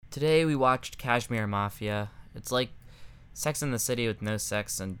Today we watched Cashmere Mafia. It's like Sex in the City with no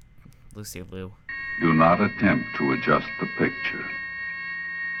sex and Lucy Liu. Do not attempt to adjust the picture.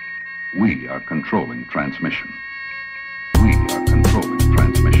 We are controlling transmission. We are controlling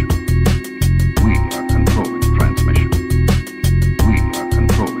transmission. We are controlling transmission. We are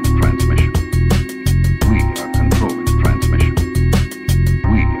controlling transmission. We are controlling transmission.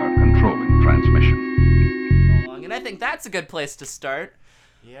 We are controlling transmission. And I think that's a good place to start.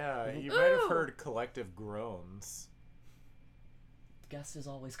 Yeah, you might have heard collective groans. Guest is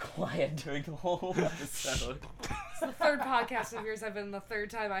always quiet during the whole episode. It's the third podcast of yours I've been the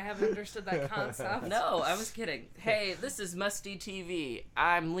third time I haven't understood that concept. No, I was kidding. Hey, this is Musty TV.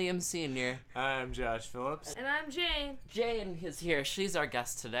 I'm Liam Sr. I'm Josh Phillips. And I'm Jane. Jane is here. She's our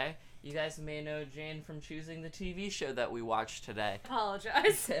guest today. You guys may know Jane from choosing the TV show that we watched today.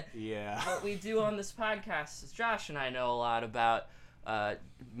 Apologize. Yeah. What we do on this podcast is Josh and I know a lot about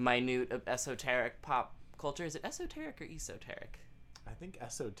minute esoteric pop culture. Is it esoteric or esoteric? I think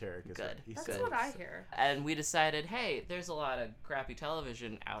esoteric is Good. what he That's says. what I hear. And we decided, hey, there's a lot of crappy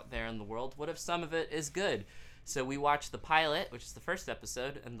television out there in the world. What if some of it is good? So we watched the pilot, which is the first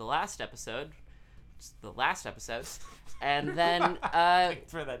episode, and the last episode, which is the last episode, and then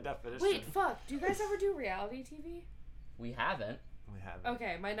Thanks for that definition. Wait, fuck. Do you guys ever do reality TV? we haven't. We haven't.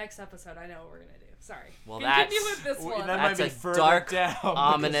 Okay, my next episode, I know what we're gonna do. Sorry. Well, Continue that's- with this one. That That's might be a further dark, down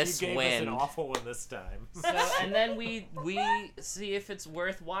ominous because you gave us wind. an awful one this time. So, and then we see if it's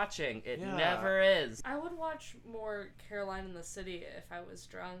worth watching. It Yeah. never is. I would watch more Caroline in the City if I was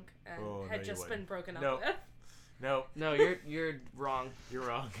drunk and Oh, no, had you just wouldn't. been broken up No. with. No, No, you're wrong. you're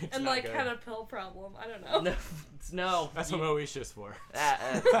wrong. It's And not like good. had a pill problem. I don't know. No, That's you- what Moesha's for. uh,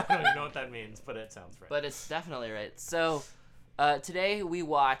 I don't even know what that means, but it sounds right. but it's definitely right. So, today we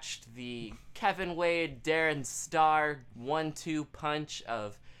watched the Kevin Wade, Darren Star 1-2 punch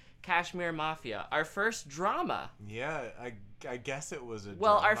of Cashmere Mafia, our first drama. Yeah, I guess it was a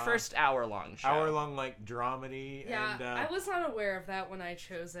Well, our drama. first hour-long show. hour-long like dramedy. Yeah, and, I was not aware of that when I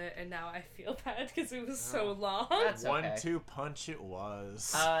chose it, and now I feel bad because it was so long. That's okay. 1-2 punch it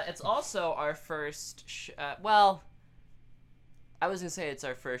was. It's also our first. Well, I was gonna say it's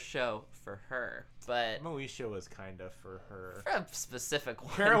our first show for her, but Moesha was kind of for her. for a specific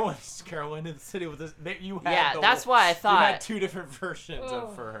one. Carolyn in the City with this. You had Yeah, that's why I You thought. had two different versions Oh.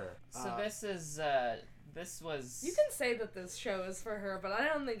 of for her. So this was. You can say that this show is for her, but I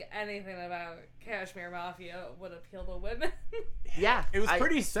don't think anything about Cashmere Mafia would appeal to women. Yeah, It was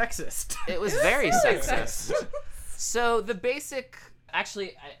pretty sexist. It was It very really sexist. So the basic.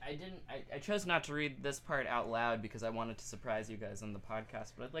 Actually, I didn't. I chose not to read this part out loud because I wanted to surprise you guys on the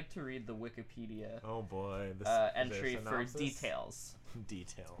podcast. But I'd like to read the Wikipedia Oh boy. This entry is there a for synopsis? details.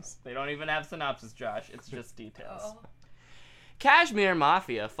 Details. They don't even have synopsis, Josh. It's just details. Oh. Cashmere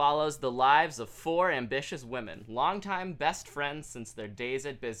Mafia follows the lives of four ambitious women, longtime best friends since their days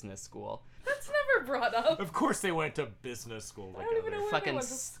at business school. That's never brought up. Of course they went to business school I together. don't even know where Fucking they went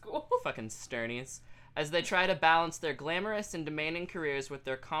to school. Fucking sternies. As they try to balance their glamorous and demanding careers with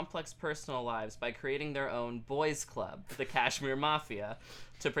their complex personal lives by creating their own boys' club, the Cashmere Mafia,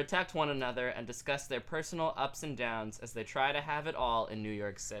 to protect one another and discuss their personal ups and downs as they try to have it all in New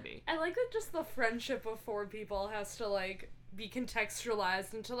York City. I like that just the friendship of four people has to, like, be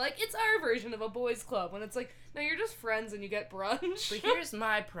contextualized into, like, it's our version of a boys' club. When it's like, no, you're just friends and you get brunch. But here's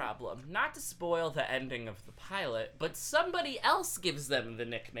my problem. Not to spoil the ending of the pilot, but somebody else gives them the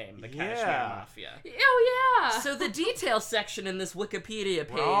nickname, the Cashmere Yeah. Mafia. Oh, yeah! So the details section in this Wikipedia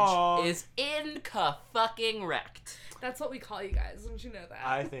page Wrong. is inca-fucking-wrecked. That's what we call you guys, don't you know that?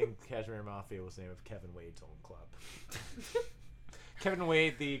 I think Cashmere Mafia was the name of Kevin Wade's own club. Kevin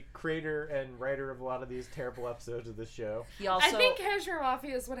Wade, the creator and writer of a lot of these terrible episodes of the show. He also... I think Cashmere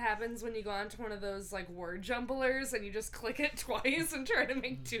Mafia is what happens when you go onto one of those, like, word jumblers and you just click it twice and try to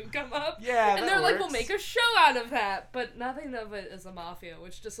make two come up. Yeah, And that they're like, works. we'll make a show out of that. But nothing of it is a mafia,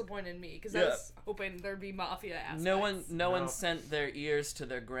 which disappointed me, because I Yeah. was hoping there'd be mafia aspects. No one No. sent their ears to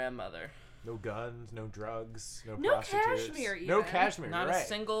their grandmother. No guns, no drugs, no No prostitutes. cashmere No even. cashmere, Not you're a right.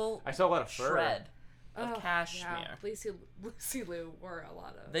 single I saw a lot of fur. shred of Oh, cashmere. Yeah. Lucy Liu wore a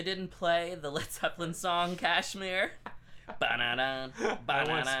lot of... They didn't play the Led Zeppelin song Cashmere. Ba-na-na, I once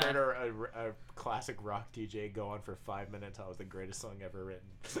ba-na-na. heard a classic rock DJ go on for 5 minutes. That was the greatest song ever written.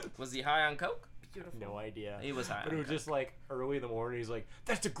 Was he high on coke? Beautiful. No idea. He was high But on it was coke. just like early in the morning. He's like,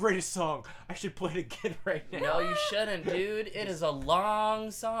 "That's the greatest song. I should play it again right now." No, you shouldn't, dude. It is a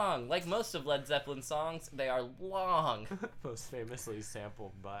long song. Like most of Led Zeppelin songs, they are long. Most famously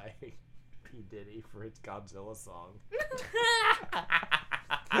sampled by P. Diddy for its Godzilla song.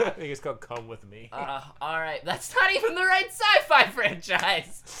 I think it's called Come With Me. All right, that's not even the right sci-fi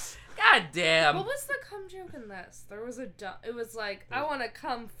franchise. God damn. What was the cum joke in this? There was it was like, I want to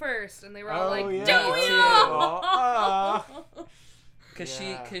come first, and they were all like, yeah. don't Me we too. all?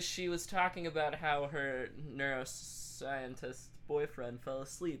 Cause she was talking about how her neuroscientist boyfriend fell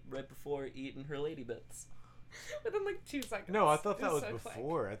asleep right before eating her lady bits. Within like 2 seconds. No, I thought that It was so quick.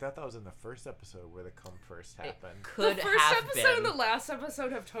 before. I thought that was in the first episode where the come first happened. Could The first have episode been. and the last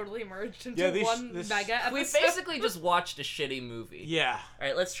episode have totally merged into Yeah, one this- mega episode. We basically just watched a shitty movie. Yeah. All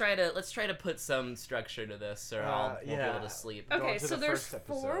right, let's try to put some structure to this, or I'll won't be yeah. able to sleep. Go Okay, on to so the there's first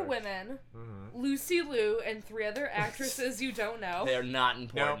 4 episode. women, Mm-hmm. Lucy Liu, and 3 other actresses you don't know. They're not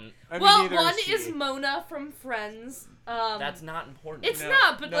important. I mean, Well, neither one she. is Mona from Friends. That's not important. It's No,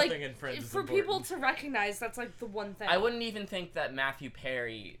 not, but nothing like in Friends is for people important. to recognize, that's like the one thing. I wouldn't even think that Matthew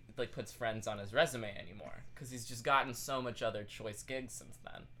Perry like puts Friends on his resume anymore, because he's just gotten so much other choice gigs since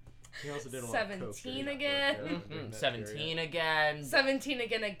then. He also did a lot of coke 17 during that again. period, during that 17 period. again. 17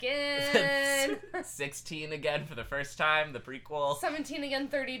 again. 16 again for the first time, the prequel. 17 again,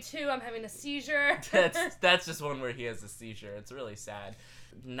 32. I'm having a seizure. That's just one where he has a seizure. It's really sad.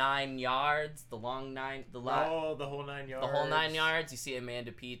 9 yards, the long nine, Oh, the whole 9 yards. the whole 9 yards. You see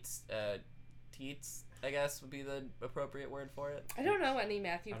Amanda Pete's teats, I guess would be the appropriate word for it. I don't know any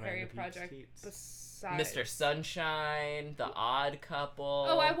Matthew Amanda Perry Pete's project teats. besides Mr. Sunshine, The Odd Couple.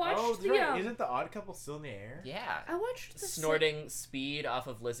 Oh, I watched Oh, that's the. right. Isn't the Odd Couple still in the air? Yeah. I watched the Snorting speed off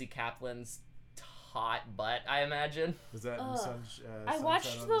of Lizzie Kaplan's hot butt, I imagine. Was that in Ugh. I Sunshine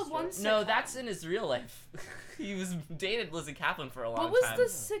watched on the Strip? one No, sitcom. that's in his real life. He was dated Lizzie Kaplan for a long What was time. the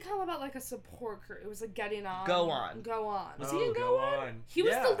sitcom about like a support crew? It was like Getting On. Go On. Go On. Was he in Go On? He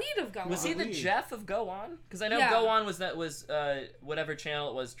was Yeah. the lead of Go Was On. he the lead. Jeff of Go On? Because I know Yeah. Go On was whatever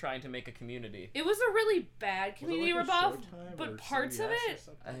channel it was trying to make a Community. It was a really bad Was it community like a ripoff, Showtime but or parts of CBS or it.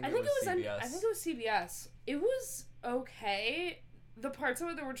 something? I think it was. CBS. I think it was CBS. It was okay. The parts of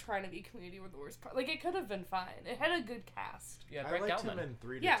it that were trying to be community were the worst part. Like it could have been fine. It had a good cast. Yeah, I Brett liked Gelman. him in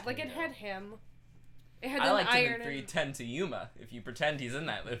 3 to Yeah, 10, like it though. had him. It had I an liked him Iron in and 310 to Yuma. If you pretend he's in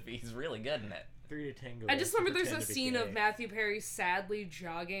that movie, he's really good in it. 3 to Tango. I just to remember there's a pretend to be scene gay. of Matthew Perry sadly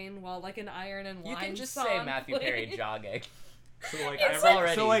jogging while like an Iron and Wine You can just song say Matthew Perry played. jogging. So like It's every,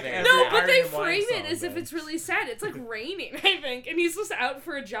 already so like there. every No, but Iron they and Wine frame it song as if then. it's really sad. It's like raining, I think, and he's just out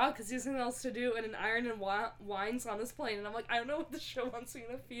for a jog because he has nothing else to do, and an Iron and Wine's on his plane, and I'm like, I don't know what the show wants me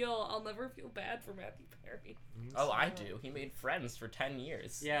to feel. I'll never feel bad for Matthew Perry. Oh, I do. He made Friends for 10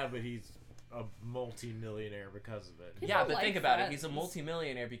 years. Yeah, but he's a multi-millionaire because of it. He- Yeah, don't but like think about it. Friends. He's a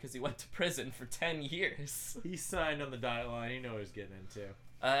multimillionaire because he went to prison for 10 years. He signed on the dotted line. He knew what he was getting into.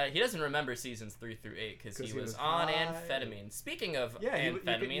 He doesn't remember seasons 3 through 8 because 'Cause he he was was on high. amphetamine. Speaking of Yeah,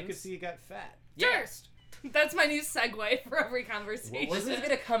 amphetamines, you could see he got fat. yeah. Durst! That's my new segue for every conversation. What was This is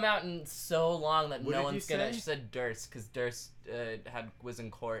gonna come out in so long that What no did one's you gonna. say? She said Durst because Durst was in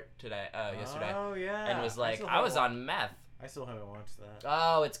court today, yesterday, Oh yeah. and was like, still I was haven't on meth. I still haven't watched that.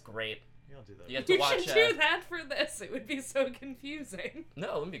 Oh, it's great. Yeah, I'll do that. You have to You watch. should do that for this. It would be so confusing. No,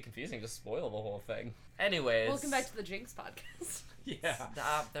 it wouldn't be confusing. Just spoil the whole thing. Anyways, Welcome back to the Jinx podcast. Yeah.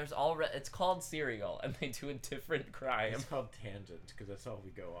 Stop. There's already. It's called Serial, and they do a different crime. It's called Tangent because that's all we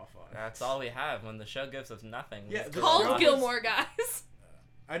go off on. That's all we have when the show gives us nothing. Yeah, It's the called show- Called Gilmore Guys.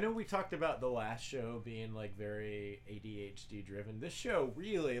 I know we talked about the last show being like very ADHD driven. This show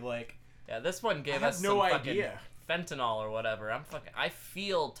really like Yeah, this one gave I us have no some idea. fucking fentanyl or whatever. I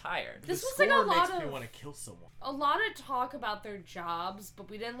feel tired. This the was like a score lot makes me of- want to kill someone. A lot of talk about their jobs, but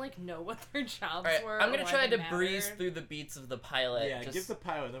we didn't like know what their jobs Alright, were. I'm or gonna why try they to breeze mattered. through the beats of the pilot. Yeah, just give the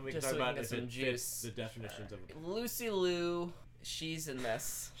pilot, then we can just talk so we about can if get it some fits juice. the definitions of it. Lucy Liu, she's in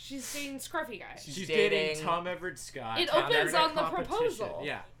this. She's dating Scruffy Guy. She's dating dating- Tom Everett Scott. It Tom opens Everett on the competition. proposal.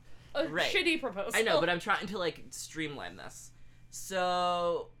 Yeah. A Right. shitty proposal. I know, but I'm trying to like streamline this.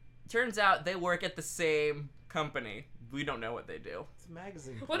 So, turns out they work at the same company. We don't know what they do. It's a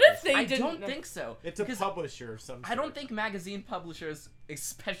magazine. What if they I didn't don't know? think so. It's a because publisher of some sort. I don't think magazine publishers,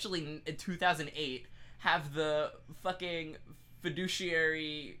 especially in 2008, have the fucking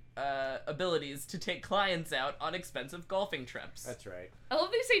fiduciary abilities to take clients out on expensive golfing trips. That's right. I love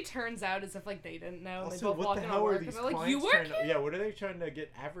they say turns out as if like they didn't know. And they Also, both what walk the into hell work are and these they're like, clients "You work trying here?" to, Yeah, what are they trying to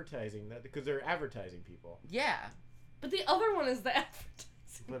get advertising? That because they're advertising people. Yeah, But the other one is the advertising.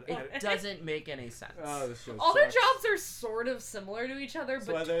 But one. it doesn't make any sense. Oh, this show All their sucks. jobs are sort of similar to each other, That's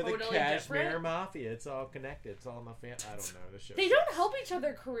but why they're totally the Cashmere different. Mafia. It's all connected. It's all in the I don't know. This show. They sucks. don't help each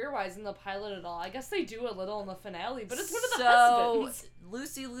other career-wise in the pilot at all. I guess they do a little in the finale, but it's one of the So, husbands.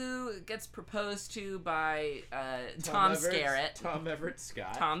 Lucy Liu gets proposed to by Tom Everett- Skerritt. Tom Everett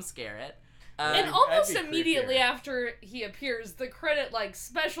Scott. Tom Skerritt. And Um, almost that'd be immediately creepier. after he appears, the credit, like,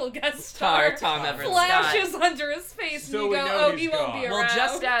 special guest star Tom Everett flashes Scott. under his face, So and you we go, know oh, he's he won't gone. be around. Well,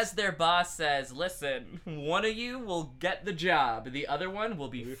 just as their boss says, listen, one of you will get the job, the other one will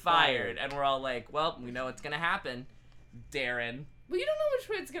be fired. And we're all like, well, we know what's gonna happen, Darren. Well, you don't know which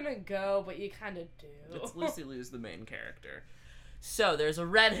way it's gonna go, but you kind of do. It's Lucy Liu's the main character. So, there's a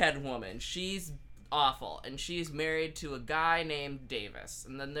redhead woman. She's awful, and she's married to a guy named Davis.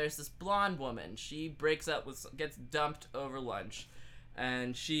 And then there's this blonde woman. She breaks up with, gets dumped over lunch,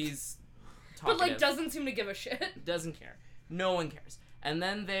 and she's But, like, talkative. doesn't seem to give a shit. Doesn't care. No one cares. And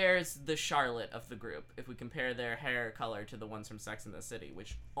then there's the Charlotte of the group, if we compare their hair color to the ones from Sex and the City,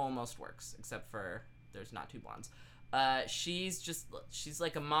 which almost works, except for there's not two blondes. She's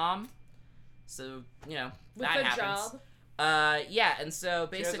like a mom, so, you know, With that a happens. job. Yeah, and so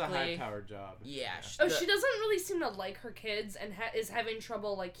basically... She has a high-powered job. Yeah. Oh, she doesn't really seem to like her kids and is having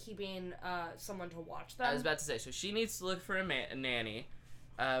trouble, like, keeping someone to watch them. I was about to say, so she needs to look for a nanny.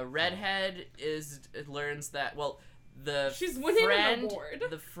 Redhead learns that, well, She's winning an award.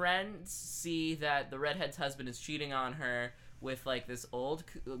 The friends see that the redhead's husband is cheating on her with, like, this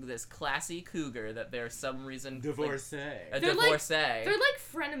classy cougar that there's some reason... Divorcee. A They're divorcee. They're like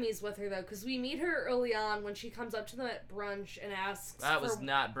frenemies with her, though, because we meet her early on when she comes up to them at brunch and asks That was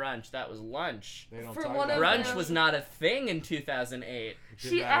not brunch, that was lunch. They don't For talk one about of Brunch them- was not a thing in 2008.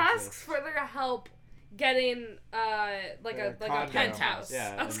 She asks for their help getting like a condo. penthouse.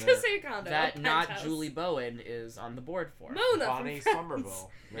 Yeah, I was and gonna the- say a condo. That a not penthouse. Julie Bowen is on the board for. Mona Bonnie from Friends.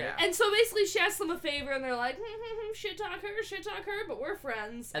 Somerville. Right? Yeah. And so basically, she asks them a favor, and they're like, shit talk her, but we're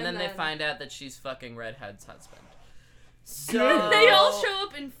friends. And then they find out that she's fucking Redhead's husband. So they all show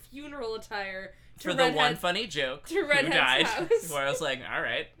up in funeral attire to for the one Redhead- funny joke to who Redhead's died. house. Where I was like, all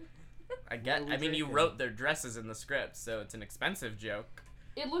right, I get. What are I we mean, you drinking? wrote their dresses in the script, so it's an expensive joke.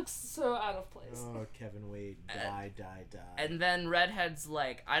 It looks so out of place. Oh, Kevin Wade, die. And then Redhead's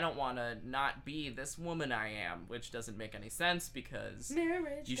like, I don't want to not be this woman I am, which doesn't make any sense because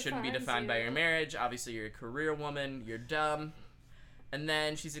Marriage you shouldn't be defines defined by you. your marriage. Obviously, you're a career woman. You're dumb. And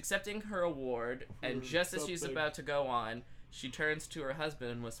then she's accepting her award, and just as she's something. about to go on, she turns to her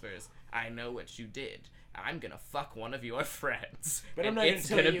husband and whispers, I know what you did. I'm gonna fuck one of your friends. But I'm and not gonna it's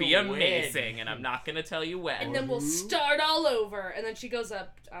tell gonna you be when." amazing, and I'm not gonna tell you when. And then we'll start all over, and then she goes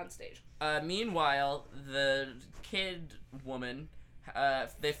up on stage. Meanwhile, the kid woman,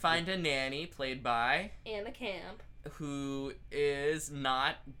 they find a nanny played by Anna Camp. who is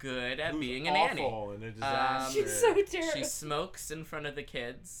not good at Who's being a nanny. awful and a disaster. She's so terrible. She smokes in front of the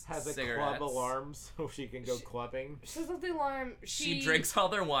kids. Has a cigarettes. club alarm so she can go clubbing. She says that the alarm. She drinks all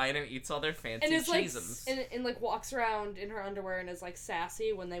their wine and eats all their fancy and is like cheeseums. and like walks around in her underwear and is like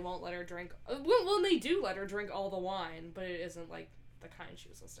sassy when they won't let her drink. When they do let her drink all the wine, but it isn't like the kind she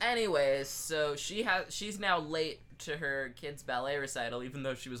was listening. Anyways, so she's now late to her kids' ballet recital, even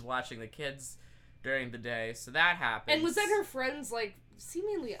though she was watching the kids during the day. So that happens. And was that her friend's like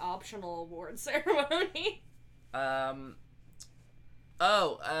seemingly optional award ceremony?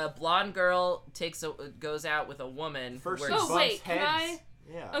 A blonde girl goes out with a woman. First who she wears- bumps wait, can heads.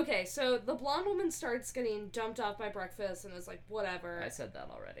 Yeah. Okay, so the blonde woman starts getting dumped off by breakfast and is like, whatever. I said that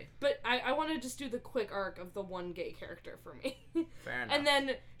already. But I want to just do the quick arc of the one gay character for me. Fair enough. And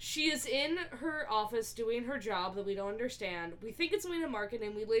then she is in her office doing her job that we don't understand. We think it's something in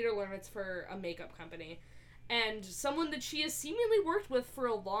marketing. We later learn it's for a makeup company. And someone that she has seemingly worked with for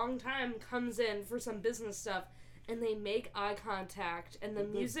a long time comes in for some business stuff. And they make eye contact. And the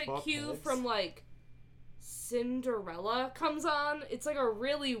Did they music bump cue heads? from, like, Cinderella comes on. It's, like, a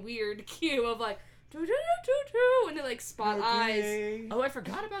really weird cue of, like, do-do-do-do-do. And they, like, spot eyes. Okay. Oh, I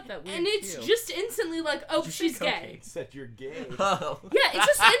forgot about that weird And it's cue. just instantly like, oh, Did you say she's gay. cocaine? Said you're gay. Oh. Yeah, it's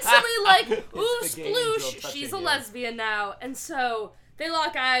just instantly like, ooh, It's the gay angel sploosh, touching she's a you. lesbian now. And so they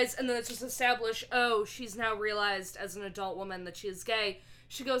lock eyes, and then it's just established, oh, she's now realized as an adult woman that she is gay.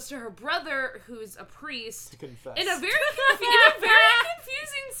 She goes to her brother, who's a priest, To confess. in a very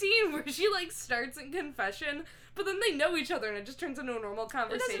confusing scene where she, like, starts in confession, but then they know each other, and it just turns into a normal It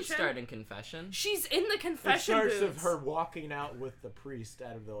conversation. doesn't start in confession. She's in the It confession starts booth. of her walking out with the priest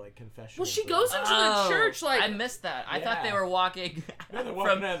out of the confession. Well, she goes into the church, like... I missed that. I thought they Yeah. were walking, No, they're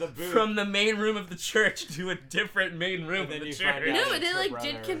walking from, out of the booth. from the main room of the church to a different main room And of then the you church. find out No, it's they, her like,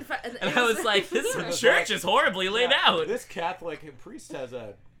 brother. did confess... And I was like, this Yeah. church is horribly laid Yeah, out. This Catholic priest has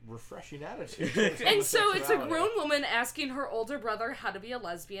a refreshing attitude. towards And so it's a homosexuality. grown woman asking her older brother how to be a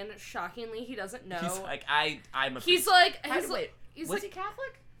lesbian. Shockingly, he doesn't know. He's like, I'm a He's priest. like, Wait, he's was like, he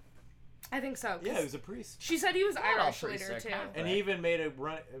Catholic? I think so. 'cause Yeah, he was a priest. she said he was Not all Irish priests later are too. Catholic. And he even made a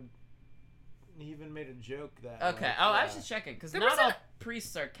run. he even made a joke that. Okay. Like, I was just checking because There not was all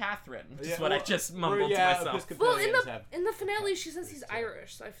priests are Catherine. Which is Yeah, what I well, just mumbled to myself. Well, Episcopalians in the finale, she says priests he's too.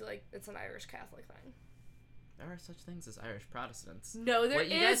 Irish, so I feel like it's an Irish Catholic thing. There are such things as Irish Protestants. No, there what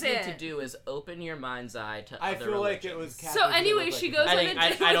you guys isn't. need to do is open your mind's eye to I other feel like religions. it was. So Catholics that anyway, looked she like goes a- on I a think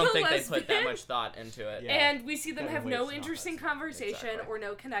date I don't with a think they put that lesbian. much thought into it. Yeah. And we see them Kevin have Wade's no not interesting lesbian. conversation Exactly. or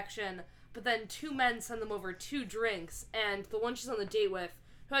no connection, but then two men send them over 2 drinks, and the one she's on the date with,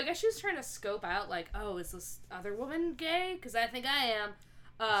 who I guess she was trying to scope out, like, oh, is this other woman gay? Because I think I am.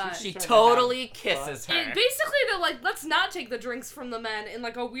 She trying to totally have kisses her. And basically, they're like, let's not take the drinks from the men in,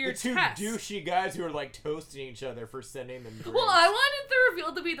 like, a The weird two test. douchey guys who are like toasting each other for sending them drinks. Well, I wanted the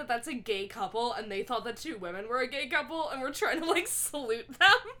reveal to be that that's a gay couple, and they thought that 2 women were a gay couple, and we're trying to, like, salute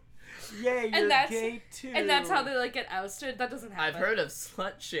them. Yay, you're that's- gay too. And that's how they, like, get ousted. That doesn't happen. I've heard of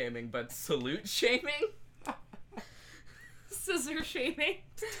slut shaming, but salute shaming? Scissor shaming.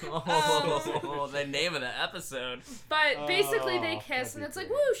 Oh, the name of the episode. But basically, they Oh, kiss, that'd and be it's like,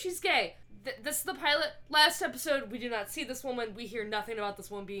 great. woo, she's gay. This is the pilot. Last episode, we do not see this woman. We hear nothing about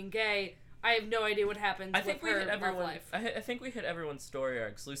this woman being gay. I have no idea what happens I think with we her hit love everyone. life. I think we hit everyone's story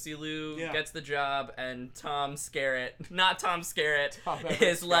arcs. Lucy Liu Yeah. gets the job, and Tom Skerritt, not Tom Skerritt, Tom Everett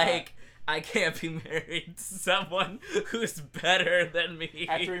is Scott. like, I can't be married to someone who's better than me.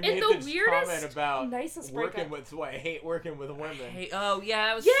 After he And made the this weirdest, comment about nicest working breakup. with, I hate working with women. Hey, oh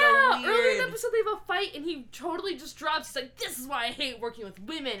yeah, it was Yeah, so weird. early in the episode they have a fight and he totally just drops. He's like, "This is why I hate working with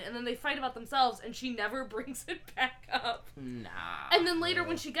women," and then they fight about themselves, and she never brings it back up. Nah. And then later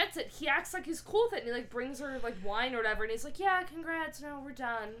when she gets it, he acts like he's cool with it, and he like brings her like wine or whatever, and he's like, "Yeah, congrats, no, we're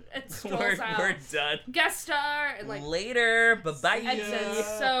done." And strolls out. we're done. Guest star and like Later, bye bye.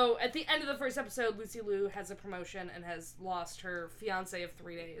 exits. So at the end of the first episode, Lucy Liu has a promotion and has lost her fiance of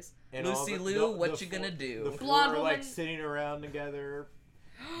 3 days. And Lucy all Liu, what you gonna do? The 4 Blonde are like woman- sitting around together,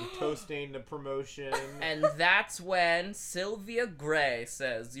 toasting the promotion. And that's when Sylvia Gray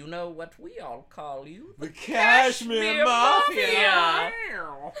says, "You know what we all call you? The Cashmere Mafia.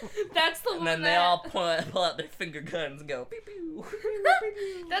 That's the And woman then they that, all pull out their finger guns and go, pew pew.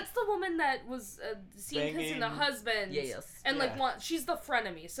 That's the woman that was seen kissing the Banging- husband. Yes. And like Yeah. she's the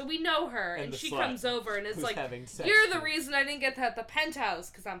frenemy, so we know her, and the she slut comes over and is who's like, having sex "You're the with- reason I didn't get that at the penthouse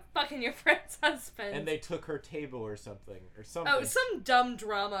because I'm fucking your friend's husband." And they took her table or something. Something. Oh, some dumb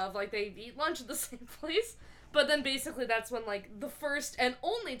drama of like they eat lunch at the same place. But then basically that's when like the first and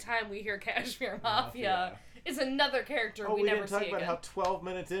only time we hear Cashmere Mafia is another character Oh, we we never didn't talk see about again. how 12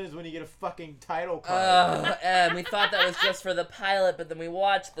 minutes in is when you get a fucking title card. And we thought that was just for the pilot, but then we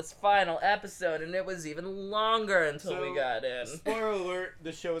watched this final episode, and it was even longer until we So, got in. Spoiler alert,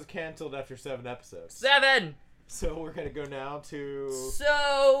 the show was canceled after 7 episodes. 7! So we're gonna go now to...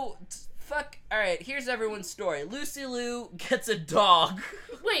 So, fuck. Alright, here's everyone's story. Lucy Liu gets a dog.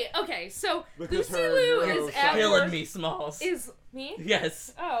 Wait, okay, so Because Lucy her Liu neuro is at Killing work. me, Smalls. Is me?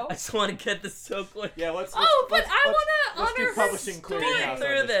 Yes. Oh. I just want to get this so quick. Yeah, let's... Oh, but let's- I let's- wanna let's do honor her publishing story. clearinghouse on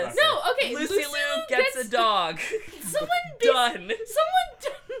Through this. fucker. No, okay. Lucy Liu gets a dog. Someone Done.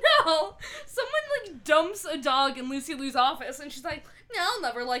 Someone like dumps a dog in Lucy Liu's office, and she's like, "No, I'll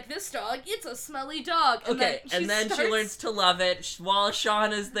never like this dog. It's a smelly dog." Okay, and then she starts- learns to love it while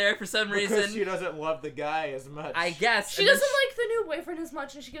Sean is there for some Because reason. she doesn't love the guy as much. I guess. She and then doesn't like the new boyfriend as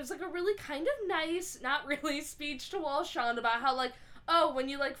much, and she gives like a really kind of nice, not really speech to Wall Sean about how like, oh, when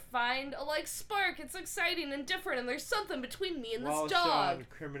you like find a like spark, it's exciting and different, and there's something between me and this While dog. Sean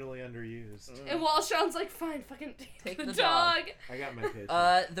criminally underused. And Wall Sean's like, fine, fucking take the the dog. dog. I got my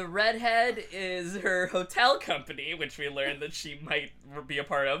pitch. The redhead is her hotel company, which we learned that she might be a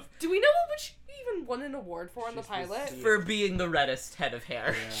part of, Do we know what she even won an award for in the She's the pilot? CEO. for being the reddest head of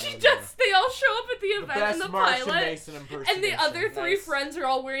hair. Yeah, She I just, they all show up at the the event best in the Marcia pilot. Mason And impersonation. the other 3 Nice. friends are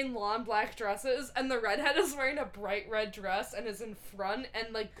all wearing long black dresses, and the redhead is wearing a bright red dress and is in front,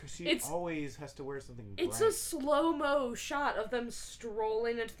 and like, 'Cause she it's always has to wear something it's bright. a slow-mo shot of them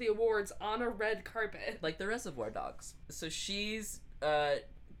strolling into the awards on a red carpet. Like the Reservoir Dogs. So she's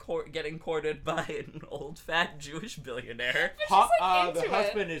getting courted by an old fat Jewish billionaire. like, the into it.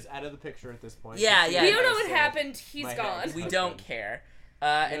 husband is out of the picture at this point. Yeah, So yeah. she We don't know has what to- happened, he's my gone. head. We Husband. don't care. No,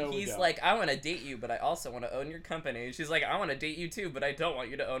 And we he's don't. like, I want to date you, but I also want to own your company. She's like, I want to date you too, but I don't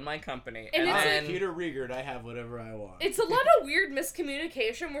want you to own my company. And it's then, I'm Peter Riegert, I have whatever I want. It's a lot of weird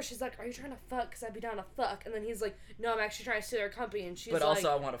miscommunication where she's like, "Are you trying to fuck? Because I'd be down to fuck." And then he's like, "No, I'm actually trying to steal our company." And she's but like,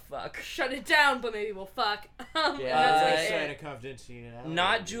 also I want to fuck. "Shut it down, but maybe we'll fuck." yeah, and that's that's like it. sign of confidentiality.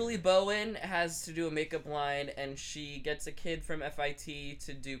 Not Julie Bowen has to do a makeup line, and she gets a kid from FIT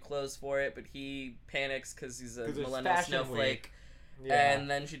to do clothes for it, but he panics because he's a 'Cause it's millennial Fashion snowflake. Yeah. And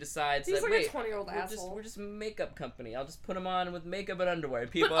then she decides He's that, like a wait, 20-year-old asshole. we're just a makeup company. I'll just put them on with makeup and underwear.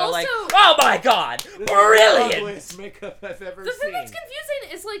 And people But are like, also- oh my god, This is the brilliant! ugliest makeup I've ever The seen. thing that's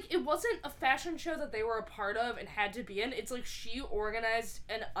confusing is, like, it wasn't a fashion show that they were a part of and had to be in. It's like she organized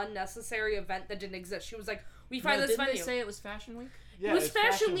an unnecessary event that didn't exist. She was like, we find this didn't venue. they say it was Fashion Week? Yeah, it was it's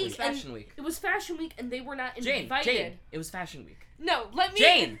Fashion Week. It was Fashion Week. It was Fashion Week, and they were not Jane, invited. it was Fashion Week. No, let me...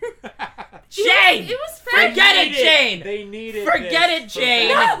 Jane! Jane! It was Fashion Forget it, Week. Jane! They needed Forget this it, for Jane!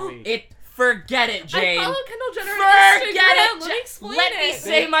 Fashion No! Week. Forget it, Jane! I follow Kendall Jenner on Forget Instagram. it! Let me explain Let it. me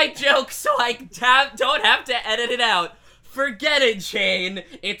say my joke so I don't have to edit it out. Forget it, Jane.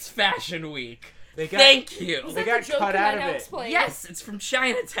 It's Fashion Week. Thank you. Was They that got the joke? cut Can out I of now it. explain? Yes, it's from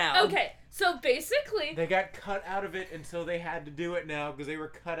Chinatown. Okay, so basically... They got cut out of it until they had to do it now because they were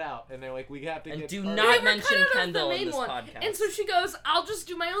cut out, and they're like, we have to And get. do part not of They it. were mention cut out of Kendall the in main this one. podcast. And so she goes, I'll just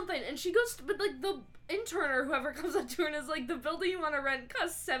do my own thing. And she goes, but like the intern or whoever comes up to her and is like, the building you want to rent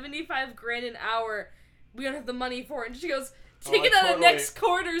costs $75,000 an hour. We don't have the money for it. And she goes, take Oh, it I out of totally- next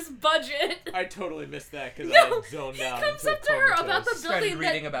quarter's budget. I totally missed that because I No, had zoned he out. comes until up to her about the comatose. Started building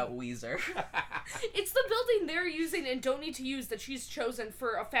reading that about Weezer. it's the building they're using and don't need to use that she's chosen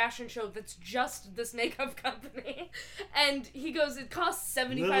for a fashion show that's just this makeup company. And he goes, it costs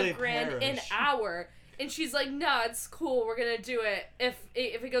 $75,000 an Parrish. hour. And she's like, no, it's cool. We're gonna do it. If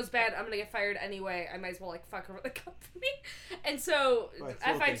it goes bad, I'm gonna get fired anyway. I might as well like fuck over the company. And so I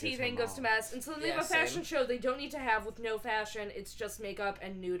still think FIT it's thing her goes to mom. mess. And so then they Yeah, have a fashion same. show they don't need to have with no fashion. It's just makeup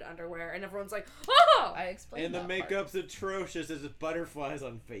and nude underwear. And everyone's like, oh. I explained And the that part. makeup's atrocious. There's butterflies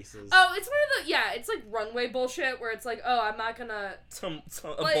on faces. Oh, it's one of the it's like runway bullshit where it's like, oh, I'm not gonna Some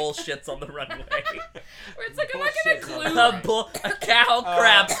Like- bullshits on the runway. where it's like I'm not gonna Bullshit's glue on A cow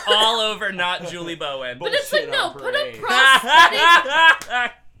craps all over not Julie Bowen. But it's like, Bullshit no, on put a parade.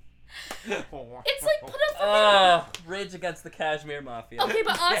 prosthetic. It's like, put a fucking... Rage Against the Cashmere Mafia. Okay,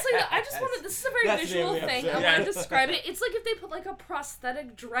 but honestly, I just Yes. wanted... This is a very That's the visual name of the thing. episode. I want Yeah. to describe it. It's like if they put, like, a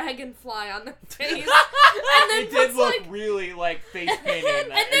prosthetic dragonfly on their face. And then It puts, did look like... really like face painting.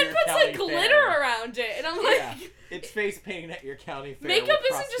 and then puts, like, glitter around it. And I'm like... Yeah, it's face painting at your county fair. Makeup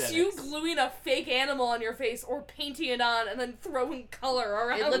with isn't just you prosthetics. gluing a fake animal on your face or painting it on and then throwing color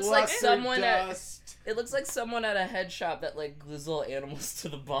around It looks like Luster someone at- dust. It looks like someone at a head shop that like glues little animals to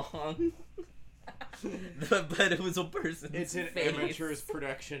the bong. But it was a person. It's an amateur's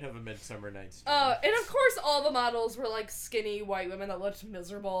production of A Midsummer Night's Dream. and of course all the models were, like, skinny white women that looked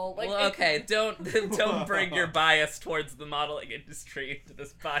miserable. Like, Well, okay, don't bring your bias towards the modeling industry into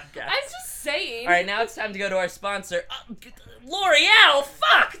this podcast. I'm just saying. All right, now it's time to go to our sponsor, L'Oreal.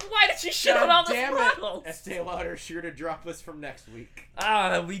 Fuck! Why did she shit on all the damn models? it! Estee Lauder sure to drop us from next week.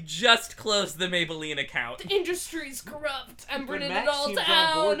 We just closed the Maybelline account. The industry's corrupt. I'm But burning Max it all seems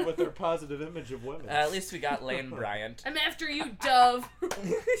on board down. with their positive image of women. At least we got Lane Bryant. I'm after you, Dove.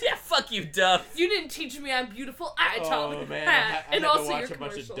 Yeah, fuck you, Duff. You didn't teach me I'm beautiful. I taught Oh me man, that. I And had also to watch your a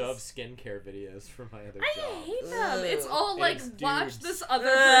bunch of commercials. Dove skincare videos for my other I job. hate them. It's Ugh. all like, It's watch dudes. this other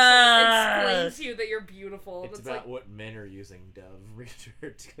Ugh. person explain to you that you're beautiful. It's It's about like, what men are using Dove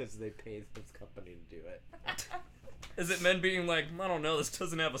research because they pay this company to do it. Is it men being like, I don't know, this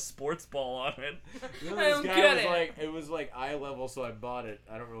doesn't have a sports ball on it? No, I this don't guy get was it. like, it was like eye level, so I bought it.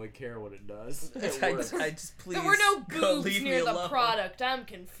 I don't really care what it does. It I works. just please there were no go boobs leave me near the alone. product. I'm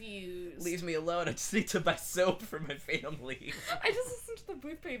confused. Leave me alone. I just need to buy soap for my family. I just listened to the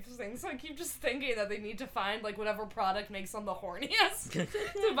booth papers thing, so I keep just thinking that they need to find like whatever product makes them the horniest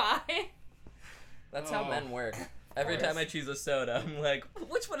to buy. That's how Oh. men work. Every course. time I choose a soda, I'm like,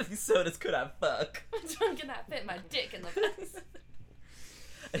 which one of these sodas could I fuck? Which one can I fit my dick in the face?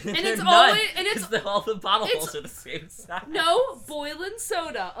 And it's they're always- and it's- because all the bottle it's- holes are the same size. No, boiling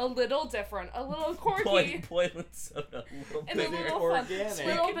soda, a little different, a little quirky, Boiling soda, a little and a bigger. little fun, organic. a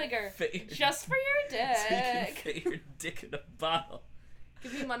little bigger, Fit your- just for your so you can dick. fit your dick in a bottle.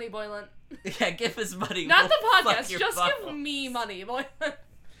 Give me money, Boylan. Yeah, give us money. Not the we'll fuck podcast. your Just bottle. give me money, Boylan.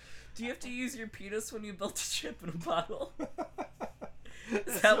 Do you have to use your penis when you built a chip in a bottle?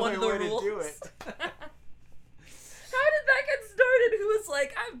 That's that the one of only the way to do rules? it. How did that get started? Who was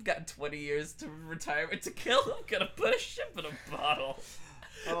like, I've got 20 years to retirement to kill. I'm gonna put a ship in a bottle.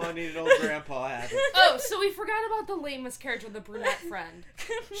 Oh, I need an old grandpa hat. Oh, so we forgot about the lamest character, the brunette friend.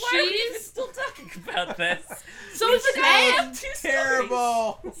 Why are we even She's- still talking about this? So we can end.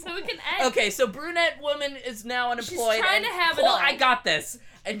 Terrible. So we can end. Okay, so brunette woman is now unemployed. She's trying and to have it Cole, all. I got this.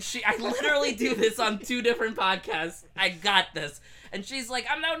 And I literally do this on 2 different podcasts. I got this. And she's like,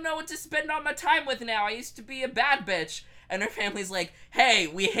 I don't know what to spend all my time with now. I used to be a bad bitch. And her family's like, hey,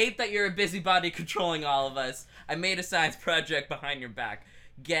 we hate that you're a busybody controlling all of us. I made a science project behind your back.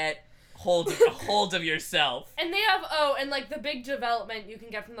 Get hold of yourself. And they have, and like the big development you can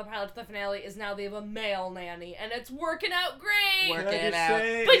get from the pilot to the finale is now they have a male nanny, and it's working out great. Working it out.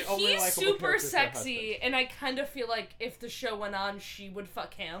 But he's super sexy, and I kind of feel like if the show went on, she would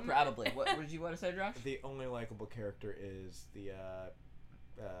fuck him. Probably. What did you want to say, Josh? The only likable character is the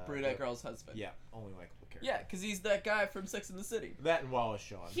Brunette girl's husband. Yeah, only likable character. Yeah, because he's that guy from Sex and the City. That and Wallace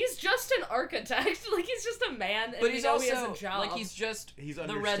Shawn. He's just an architect. Like, he's just a man, and But he's also he has a job. like he's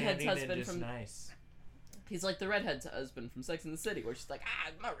the redhead's husband from. Nice. He's like the redhead's husband from Sex and the City, where she's like,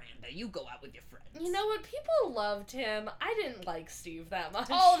 Miranda, you go out with your friends. You know what? People loved him. I didn't like Steve that much.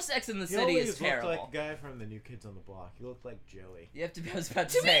 All of Sex and the He City always is terrible. looked like a guy from the New Kids on the Block. He looked like Joey. You have to be. I was about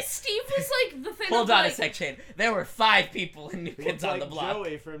to To say. me, Steve was like the thing. Hold of, on like, a sec, Shane. There were 5 people in New He Kids looked on like the Block.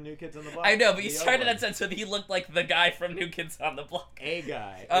 Joey from New Kids on the Block. I know, but you The started other that sentence with he looked like the guy from New Kids on the Block. A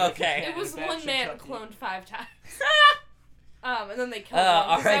guy. Okay. It was That one should man cut you. cloned 5 times. And then they killed him.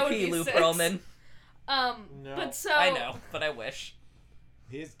 'cause that would R.I.P. be Lou 6. Pearlman. No. But so I know, but I wish.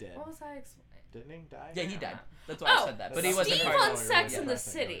 He's dead. What was I explaining? Didn't he die? Yeah, he died. That's why I said that. But he wasn't Steve part on of Sex it. and Yeah, the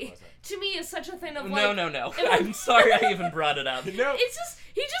City to me is such a thing of like No. I'm sorry I even brought it up. No. it's just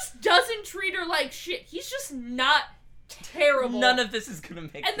he just doesn't treat her like shit. He's just not terrible. None of this is gonna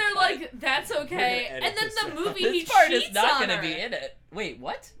make. and they're the like, that's okay. edit And then this the out. movie cut. he This part cheats is not on gonna her. be in it. Wait,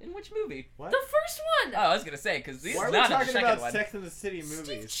 what? In which movie? What? The first one. Oh, I was gonna say because he's Why are we not in the talking second about one. Sex and the City Steve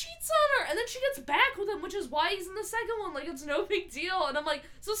movies? cheats on her, and then she gets back with him, which is why he's in the second one. Like, it's no big deal. And I'm like,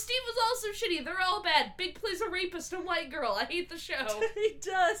 so Steve was also shitty. They're all bad. Big plays a rapist and white girl. I hate the show. He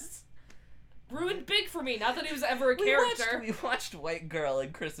does. Ruined Big for me. Not that he was ever a character. We watched White Girl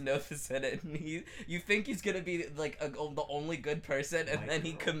and Chris Nova's in it, and you think he's gonna be like the only good person, and White then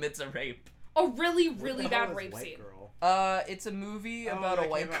he Girl? commits a rape. A really, What really the hell bad is rape White scene. Girl? It's a movie Oh, about that a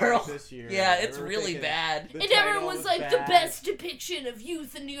white came out, girl. like, this year. Yeah, I it's remember really thinking bad. the And title everyone was like, bad. the best depiction of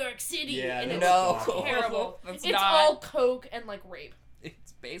youth in New York City. Yeah, and that's it's awful. terrible. That's It's not- all coke and, like, rape.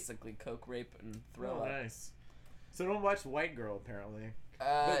 It's basically coke, rape, and throw Oh, up. nice. So don't watch White Girl, apparently.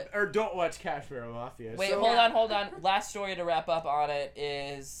 Uh, Or don't watch Cashmere Mafia. wait, So- hold on. Last story to wrap up on it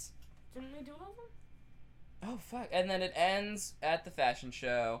is. Didn't we do all of them? Oh fuck! And then it ends at the fashion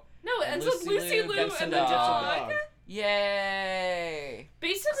show. No, it And ends with Lucy Lou gets a and the dog. dog. Yay!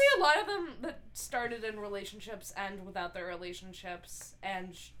 Basically, a lot of them that started in relationships end without their relationships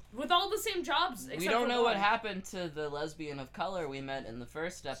and with all the same jobs. We except don't for know what one. happened to the lesbian of color we met in the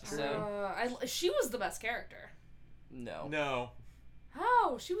first episode. She was the best character. No. No.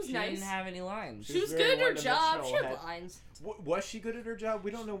 Oh, she was She nice. didn't have any lines. She was very good at her job. She had one-dimensional, lines. Was she good at her job?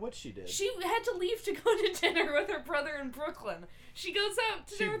 We don't know what she did. She had to leave to go to dinner with her brother in Brooklyn. She goes out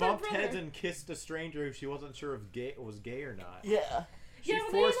to She dinner with her bumped brother. heads and kissed a stranger who she wasn't sure if was gay or not. Yeah. She Yeah,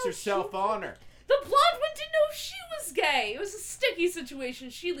 but they forced don't herself show- on her. The blonde one didn't know if she was gay. It was a sticky situation.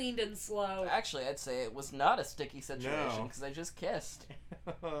 She leaned in slow. Actually, I'd say it was not a sticky situation No. because I just kissed.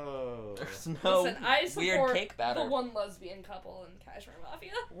 Oh. There's no Listen, I weird support cake batter. the one lesbian couple in Cashmere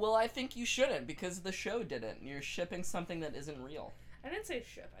Mafia. Well, I think you shouldn't because the show didn't. You're shipping something that isn't real. I didn't say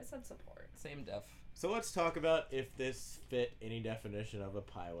ship. I said support. Same def. So let's talk about if this fit any definition of a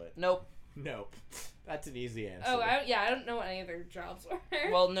pilot. Nope. Nope. That's an easy answer. Oh, I don't know what any of their jobs were.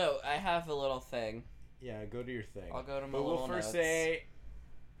 Well, no, I have a little thing. Yeah, go to your thing. I'll go to my But we'll little first notes. say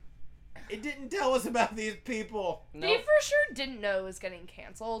it didn't tell us about these people. They Nope. for sure didn't know it was getting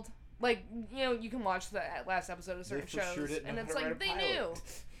canceled. Like, you know, you can watch the last episode of certain They for shows, sure didn't and know it's how to like write a they pilot. knew.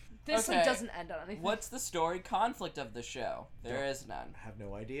 This Okay. like doesn't end on anything. What's the story conflict of the show? There is none. I have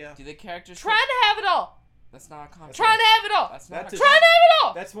no idea. Do the characters... Trying to have it all. That's not a conflict. Trying to have it all. That's not That's a a- Trying to have it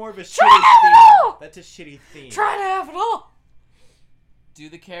all. That's more of a shitty Try to have it theme. all! That's a shitty theme. Trying to have it all. Do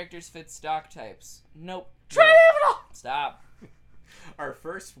the characters fit stock types? Nope. Trying to have it all. Stop. Our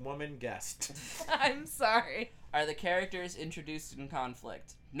first woman guest. I'm sorry. Are the characters introduced in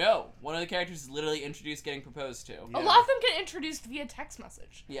conflict? No. One of the characters is literally introduced getting proposed to. Yeah. A lot of them get introduced via text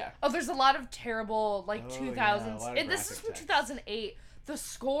message. Yeah. Oh, there's a lot of terrible, like, Oh, 2000s. yeah, a lot of And this is graphic from text. 2008. The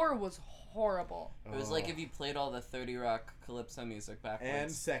score was horrible. It was like if you played all the 30 Rock Calypso music backwards.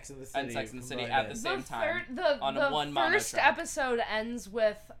 And Sex in the City. And Sex and the City combined at the in. same time, The on the one mono first track. episode ends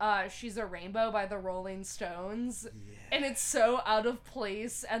with She's a Rainbow by the Rolling Stones. Yeah. And it's so out of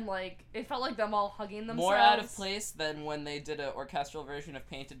place, and, like, it felt like them all hugging themselves. More out of place than when they did an orchestral version of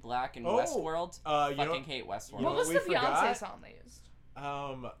Painted Black in Oh, Westworld. you Fucking know- hate Westworld. you What know was we the Beyonce forgot? song they used?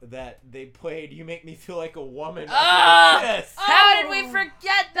 That they played "You Make Me Feel Like a Woman." Ah! Yes. How Oh, did we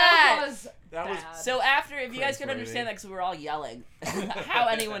forget that? was That was bad. So after, if you guys can Cringeworthy. understand that, because we were all yelling, how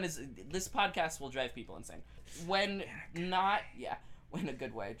anyone is, this podcast will drive people insane. When not, yeah, in a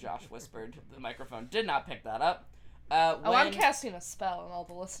good way, Josh whispered, the microphone did not pick that up. I'm casting a spell on all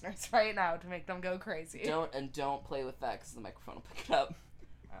the listeners right now to make them go crazy. Don't play with that because the microphone will pick it up.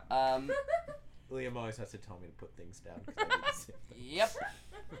 Liam always has to tell me to put things down. 'Cause I do the same thing. Yep.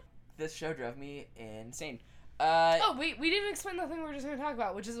 This show drove me insane. We didn't explain the thing we were just going to talk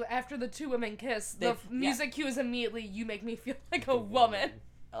about, which is after the two women kiss, the music cue is immediately, you make me feel like a woman.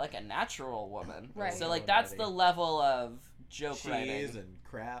 Like a natural woman. Right. So, like, that's the level of joke writing. Cheese and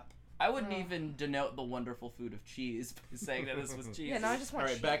crap. I wouldn't even denote the wonderful food of cheese by saying that this was cheese. Yeah, no, I just want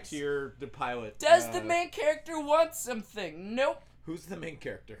cheese. Alright, back to the pilot. Does the main character want something? Nope. Who's the main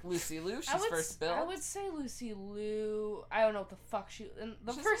character? Lucy Liu, she's first built. I would say Lucy Liu. I don't know what the fuck she... In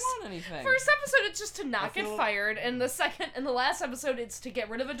the She doesn't first want anything. First episode, it's just to not get fired, and the last episode, it's to get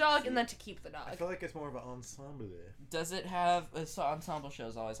rid of a dog and then to keep the dog. I feel like it's more of an ensemble. Does it have... ensemble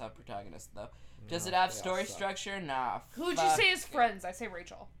shows always have protagonists, though. Does it have story structure? Nah. Who would you say is friends? I say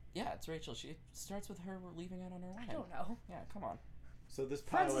Rachel. Yeah, it's Rachel. She starts with her leaving out on her own. I don't know. Yeah, come on. So this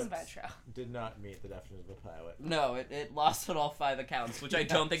Friends pilot is a bad show. did not meet the definition of a pilot. No, it lost on all 5 accounts, which I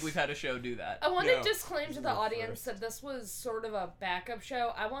don't think we've had a show do that. I want to No. disclaim to the audience First. that this was sort of a backup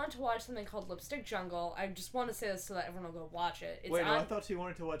show. I wanted to watch something called Lipstick Jungle. I just want to say this so that everyone will go watch it. It's Wait, no, on... I thought you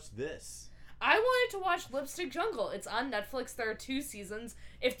wanted to watch this. I wanted to watch Lipstick Jungle. It's on Netflix. There are 2 seasons.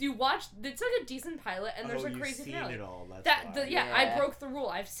 If you watch, it's like a decent pilot, and there's a crazy you've seen finale. it all. That's why. Yeah. I broke the rule.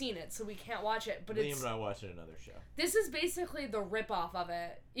 I've seen it, so we can't watch it. But Liam it's and I watching another show. this is basically the rip-off of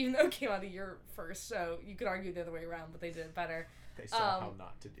it, even though it came out a year first. So you could argue the other way around, but they did it better. They saw how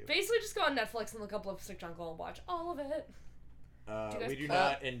not to do it. Basically, just go on Netflix and look up Lipstick Jungle and watch all of it. We do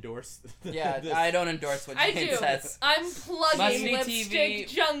not endorse. Yeah, this. I don't endorse what I Jane do. says. I'm plugging Musty Lipstick TV,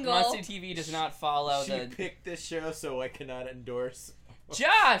 Jungle. Musty TV does not follow She picked this show, so I cannot endorse.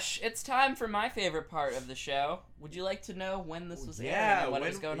 Josh, it's time for my favorite part of the show. Would you like to know when this was airing and what it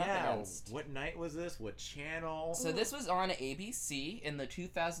was going up against? What night was this? What channel? So this was on ABC in the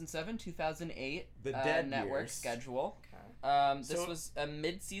 2007-2008 The Dead network years. schedule. Okay. This was a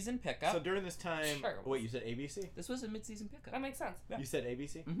mid-season pickup. So during this time, Sure. wait, you said ABC? This was a mid-season pickup. That makes sense. You said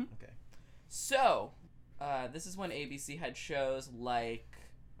ABC? Mhm. Okay. So, this is when ABC had shows like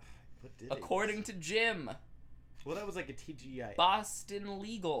What did According to Jim, Well, that was like a TGI. Boston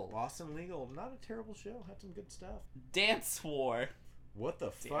Legal, Boston Legal, not a terrible show. Had some good stuff. Dance War, What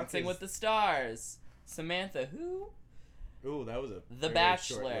the fuck? Dancing with the Stars, Samantha Who, Ooh, that was a The very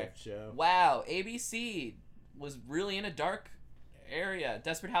Bachelor. short-lived show. Wow, ABC was really in a dark area.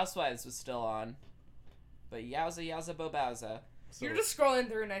 Desperate Housewives was still on, but yowza yowza bobowza. So, You're just scrolling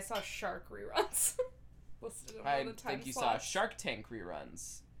through and I saw Shark reruns. Listed in one I of the time think you saw slots. Shark Tank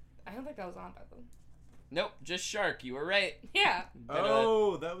reruns. I don't think that was on by then. Nope, just Shark. You were right. Yeah.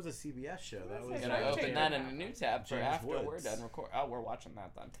 oh, that was a CBS show. That What was was Gonna Shark open Tank. that in a new tab for James after we're Woods. done record. Oh, we're watching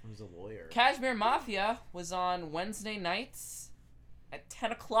that then. He was a lawyer. Cashmere Mafia was on Wednesday nights at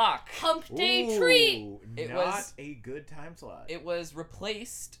 10 o'clock. Hump Day Ooh, treat. It not was- a good time slot. It was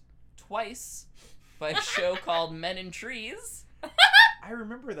replaced twice by a show called Men in Trees, I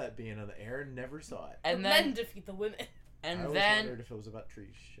remember that being on the air. Never saw it. and The then men defeat the women. I and always then wondered if it was about tree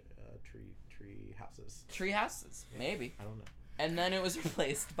houses. Tree Houses, maybe. I don't know. And then it was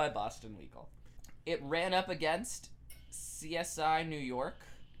replaced by Boston Legal. It ran up against CSI New York,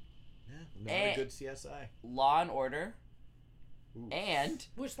 Yeah, not Eh. a good CSI. Law and Order, Ooh. and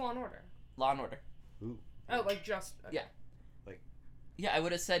Which Law and Order? Law and Order. Ooh. Oh, like just... Okay. Yeah. Yeah, I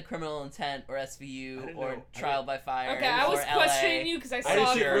would have said Criminal Intent or I SVU didn't or know. Trial by Fire. Okay, I was or LA. questioning you because I I saw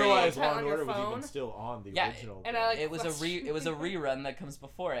didn't Sure. realize Intent Law on and your Order was even phone. still on the Yeah, original. and I, like, It was a rerun that comes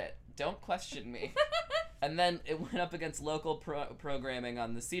before it. Don't question me. And then it went up against local programming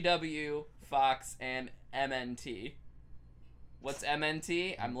on the CW, Fox, and MNT. What's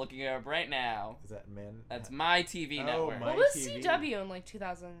MNT? I'm looking it up right now. Is that man? That's My TV Oh, Network. My What was TV. CW in like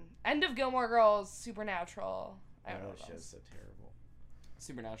 2000? End of Gilmore Girls, Supernatural. I don't know Oh, what that else. show's so terrible.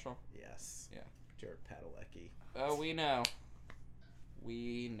 Supernatural. Yes. Yeah. Jared Padalecki. Oh, we know.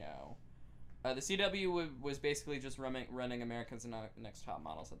 We know. The CW was basically just running America's Next Top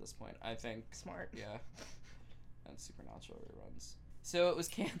Models at this point. I think. Smart. Yeah. And Supernatural reruns. So it was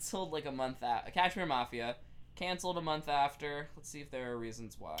canceled like a month after. Cashmere Mafia. Canceled a month after. Let's see if there are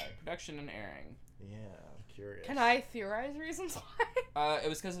reasons why. Production and airing. Yeah, I'm curious. Can I theorize reasons why? It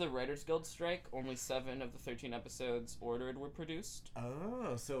was because of the Writers Guild strike. Only 7 of the 13 episodes ordered were produced.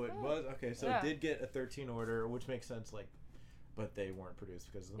 Oh, so it was okay. So Yeah. it did get a 13 order, which makes sense. Like, but they weren't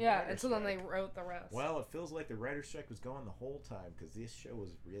produced because of the Yeah, writer's and so then they strike. wrote the rest. Well, it feels like the writer's strike was going the whole time because this show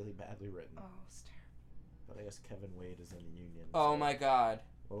was really badly written. Oh, it's terrible. But I guess Kevin Wade is in the union. Oh so- my god.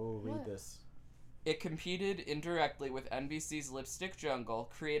 Oh, read What? this. It competed indirectly with NBC's Lipstick Jungle,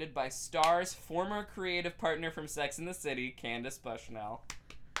 created by Star's former creative partner from Sex and the City, Candace Bushnell.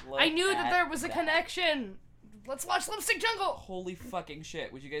 I knew that there was a connection. Let's watch Lipstick Jungle. Holy fucking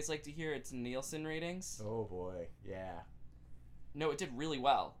shit. Would you guys like to hear its Nielsen ratings? Oh boy, yeah. No, it did really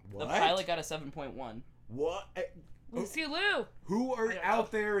well. What? The pilot got a 7.1. What? Lucy Liu. Who are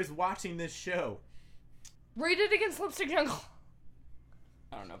out there is watching this show? Rated against Lipstick Jungle.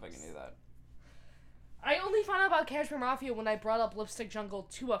 I don't know if I can do that. I only found out about Cashmere Mafia when I brought up Lipstick Jungle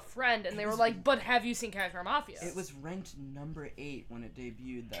to a friend, and they were like, but have you seen Cashmere Mafia? It was ranked number 8 when it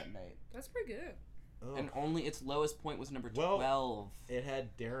debuted that night. That's pretty good. Ugh. And only its lowest point was number 12. Well, it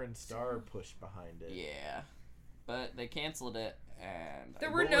had Darren Star pushed behind it. Yeah. But they canceled it, and...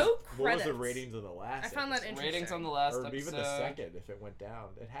 There were What no was credits. the ratings of the last I found that episode? interesting. Ratings on the last Or episode... even the second, if it went down.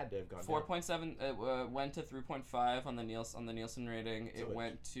 It had to have gone 4.7, it went to 3.5 on the Nielsen rating. So It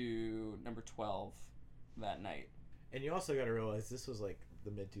went to number 12 that night. And you also got to realize this was like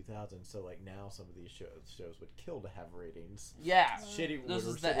the mid 2000s, so like now some of these shows would kill to have ratings. Yeah. Shitty. This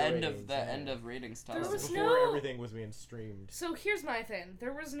is the end of ratings time. There was before no- everything was being streamed. So here's my thing.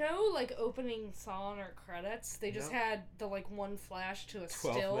 There was no, like, opening song or credits. They just No. had the, like, one flash to a 12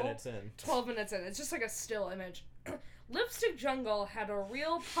 still. minutes in. 12 minutes in. It's just like a still image. Lipstick Jungle had a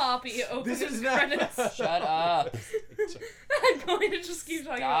real poppy opening This is not. credits. Shut up. I'm going to just keep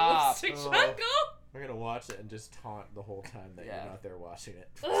talking about Stop. Lipstick Oh. Jungle. We're gonna watch it and just taunt the whole time that Yeah. you're not there watching it.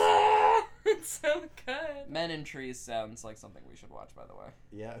 It's so good. Men in Trees sounds like something we should watch, by the way.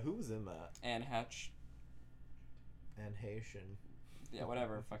 Yeah, who was in that? Anne Hatch. And Haitian. Yeah,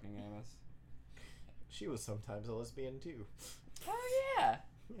 whatever her fucking name is. She was sometimes a lesbian too. Oh, yeah.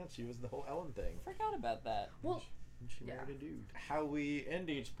 Yeah, she was the whole Ellen thing. Forgot about that. Well, And she Yeah. married a dude. How we end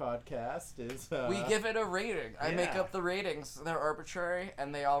each podcast is We give it a rating. I make yeah. up the ratings. They're arbitrary,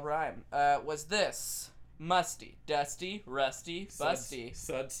 and they all rhyme. Was this musty, dusty, rusty, busty,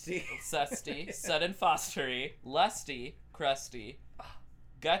 Sudsty. susty, sudden fostery, lusty, crusty,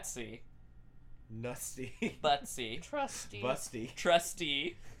 gutsy, Nusty. butsy, trusty. Busty.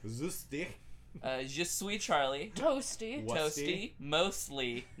 trusty, Zusty. je suis Charlie, Toasty. Wusty. toasty,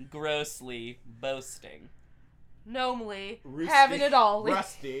 mostly, grossly, boasting. Gnomely. Roosty. Having it all.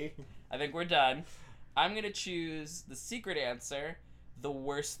 Rusty. I think we're done. I'm gonna choose the secret answer, the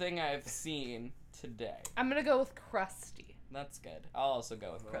worst thing I've seen today. I'm gonna go with crusty. That's good. I'll also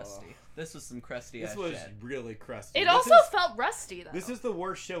go with crusty. This was some crusty This ass was shit. really crusty. It This also is- felt rusty, though. This is the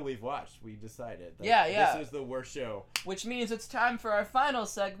worst show we've watched. We decided. Like, Yeah. This is the worst show. Which means it's time for our final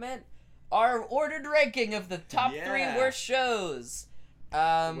segment, our ordered ranking of the top Yeah. 3 worst shows.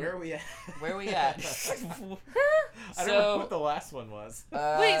 Where are we at? Where are we at? I don't know what the last one was.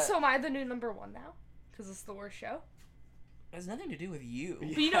 Wait, so am I the new number 1 now? Because it's the worst show? it has nothing to do with you.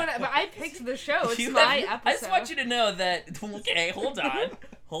 But you know what? But I picked the show. It's You my have- episode. I just want you to know that. Okay, hold on.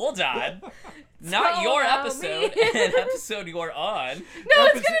 Hold on. Not all your about episode, me. an episode you're on. No,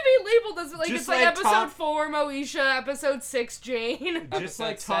 it's Episode- gonna be labeled as like Just it's like like episode Tom- 4 Moesha, episode 6 Jane. Just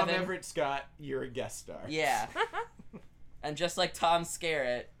like Episode Tom 7. Everett Scott, you're a guest star. Yeah. And just like Tom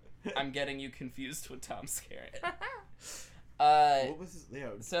Skerritt, I'm getting you confused with Tom Skerritt. What was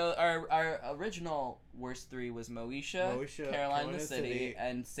his, So our original worst 3 was Moesha, Caroline in the City,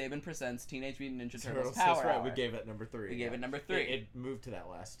 and Saban Presents Teenage Mutant Ninja Turtles Power That's right. Hour. We gave it number 3. We gave it number 3. It moved to that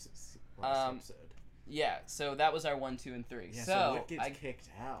last Um, episode. Yeah, so that was our 1, 2, and 3. Yeah, so what gets I kicked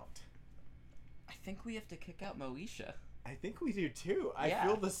out? think we have to kick out Moesha. I think we do too. I Yeah.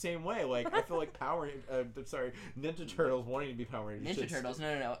 feel the same way. Like I feel like Ninja Turtles wanting to be Power Rangers. Ninja Turtles?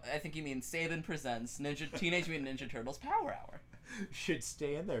 No. I think you mean Saban Presents Teenage Mutant Ninja Turtles Power Hour. should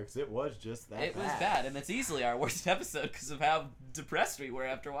stay in there because it was just that. It was bad, and it's easily our worst episode because of how depressed we were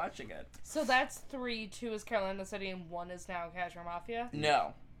after watching it. So that's 3, 2 is Carolina in the City, and 1 is now Cashmere Mafia.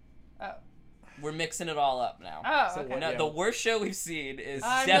 No. Oh. We're mixing it all up now. Oh, So okay. what- No, Yeah. the worst show we've seen is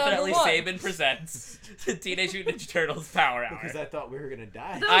I'm definitely number 1. Saban Presents Teenage Mutant Ninja Turtles Power Hour. Because I thought we were gonna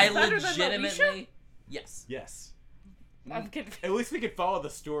die. That I was better than legitimately... Yes. Yes. I'm confused. At least we could follow the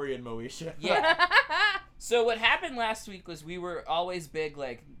story in Moesha. Yeah. So what happened last week was we were always big,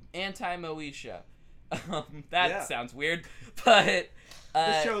 like, anti-Moesha. That Yeah. sounds weird, but...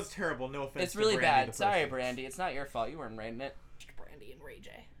 This show is terrible. No offense. It's to really Brandy bad. the Sorry, person. Brandy. It's not your fault. You weren't writing it. Brandy and Ray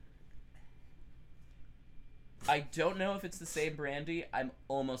J. I don't know if it's the same Brandy. I'm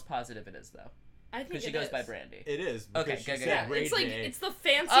almost positive it is, though. I think Because she it goes is. by Brandy. It is. Okay, because she good, said good, Yeah, good. Ray it's like J. it's the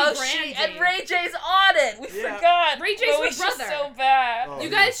fancy Oh, Brandy. and Ray J's on it! We Yeah. forgot! Ray J's her Moesha's brother. so bad. Oh, You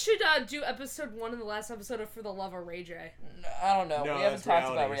yeah. guys should do episode 1 of the last episode of For the Love of Ray J. I don't know. No, we haven't that's talked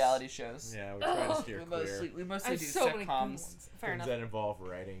about realities. reality shows. Yeah, we try to steer We clear. mostly I have do so many good sitcoms. ones. Fair Things enough. that involve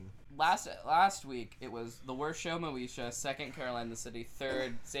writing. last week it was The Worst Show, Moesha, second Caroline in the City,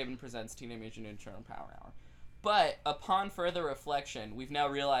 third Saban Presents Teenage Mutant Ninja Turtle Power Hour. But upon further reflection, we've now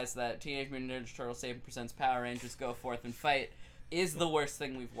realized that Teenage Mutant Ninja Turtle Saban Presents Power Rangers Go Forth and Fight is the worst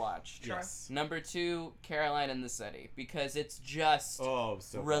thing we've watched. Yes. Number 2, Caroline in the City, because it's just so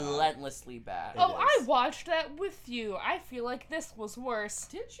relentlessly bad. Oh, I watched that with you. I feel like this was worse.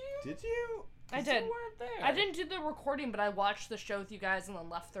 Did you? Did you? I did. You weren't there. I didn't do the recording, but I watched the show with you guys and then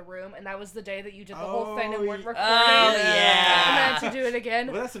left the room, and that was the day that you did the whole thing and weren't recording. Oh, yeah. And I had to do it again.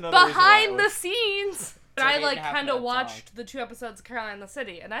 Well, that's another Behind the scenes. It's I like 8.5 kind of minutes watched the 2 episodes of Caroline in the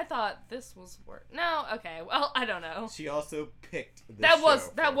City, and I thought this was worse. No, okay, well, I don't know. She also picked this That was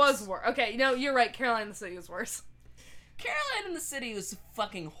show, worse. Okay, no, you're right. Caroline in the City was worse. Caroline in the City was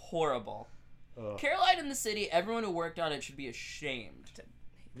fucking horrible. Ugh. Caroline in the City, everyone who worked on it should be ashamed.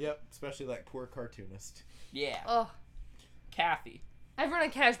 Yep, especially that poor cartoonist. Yeah. Ugh. Kathy. Everyone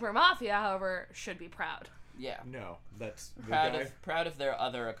in Cashmere Mafia, however, should be proud. Yeah. No, that's the Proud of their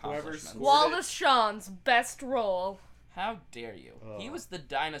other accomplishments. scored- Wallace Shawn's best role. How dare you? He Ugh. was the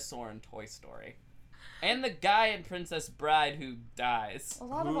dinosaur in Toy Story. And the guy in Princess Bride who dies. A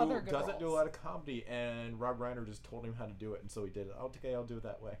lot of who other good doesn't do a roles. lot of comedy, and Rob Reiner just told him how to do it, and so he did it. Okay, I'll do it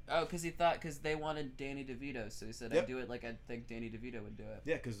that way. Oh, because they wanted Danny DeVito, so he said, Yep. I'd do it like I think Danny DeVito would do it.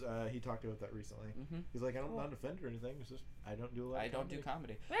 Yeah, because he talked about that recently. Mm-hmm. He's like, I'm not offended or anything. It's just I don't do a lot. I of don't comedy. do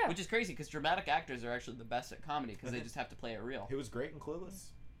comedy. Yeah. Which is crazy, because dramatic actors are actually the best at comedy, because they just have to play it real. He was great in Clueless.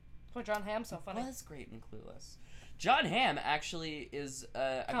 Why John Hamm's so funny. Was great in Clueless. John Hamm actually is,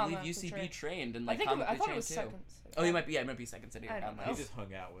 I believe, Comma, UCB trained and I like think comically I thought it trained was too. Second City. Oh, he might be Second City. I Or don't Comedy. know. He just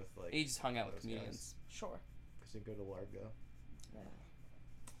hung out with He just hung out with those comedians. Sure. Because he'd go to Largo.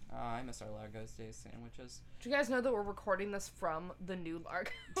 Oh, I miss our Largo's Days sandwiches. Do you guys know that we're recording this from the new Largo?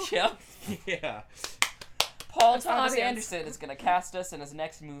 Yep. Yeah. Paul That's Thomas audience. Anderson is gonna cast us in his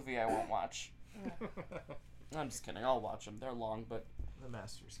next movie. I won't watch. I'm just kidding. I'll watch them. They're long, but The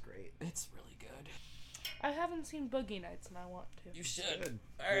Master's great. it's really good. I haven't seen Boogie Nights and I want to. You should. Good.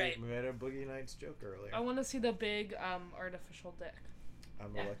 All right. We made a Boogie Nights joke earlier. I want to see the big artificial dick.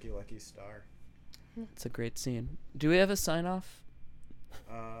 I'm Yeah. a lucky, lucky star. It's a great scene. Do we have a sign off?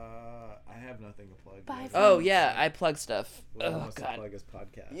 I have nothing to plug. Bye, Whoever Oh wants yeah, to- I plug stuff. whoever Oh wants to god. plug his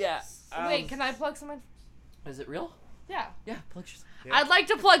podcast. Yeah. Wait, can I plug something? Is it real? Yeah. Yeah, plug yourself. Yeah. I'd like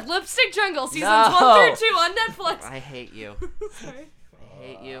to plug Lipstick Jungle seasons No. 1 through 2 on Netflix. I hate you. Sorry. I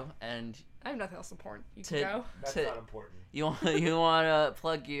hate you. And I have nothing else important. You To- can go. That's to- not important. you want to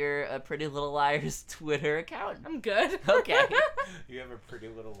plug your Pretty Little Liars Twitter account? I'm good. Okay. You have a Pretty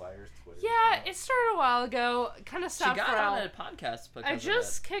Little Liars Twitter. Yeah, account? it started a while ago. Kind of She stopped got for on a a podcast because I of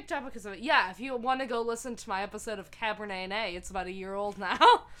just kicked up because of it. Yeah, if you want to go listen to my episode of Cabernet Nay, it's about a year old now.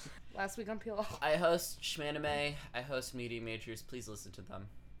 Last week on Peel. I host Shmanime. I host Media Majors. Please listen to them.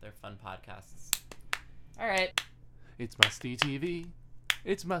 They're fun podcasts. All right. It's Musty TV.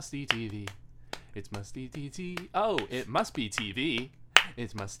 It's Musty TV. It's Musty TV. Oh, it must be TV.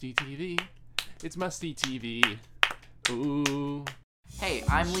 It's Musty TV. It's Musty TV. Ooh. Hey,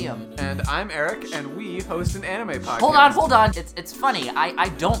 I'm Liam. And I'm Eric, and we host an anime podcast. Hold on. It's funny. I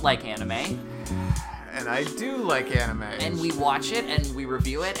don't like anime, And I do like anime. and we watch it and we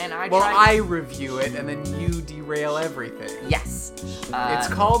review it, and I well, try. I review it, and then you derail everything. Yes. It's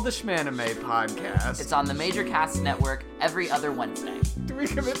called the Shmanime Podcast. It's on the Major Cast Network every other Wednesday. Do we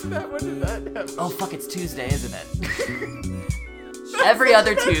commit to that? When did that happen? Oh fuck! It's Tuesday, isn't it? Every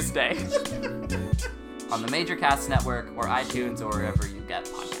other Tuesday. On the Major Cast Network or iTunes or wherever you get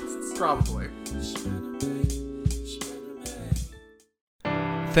podcasts. Probably.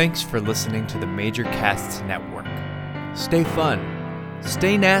 Thanks for listening to the Major Casts Network. Stay fun,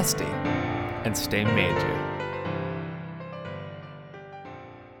 stay nasty, and stay major.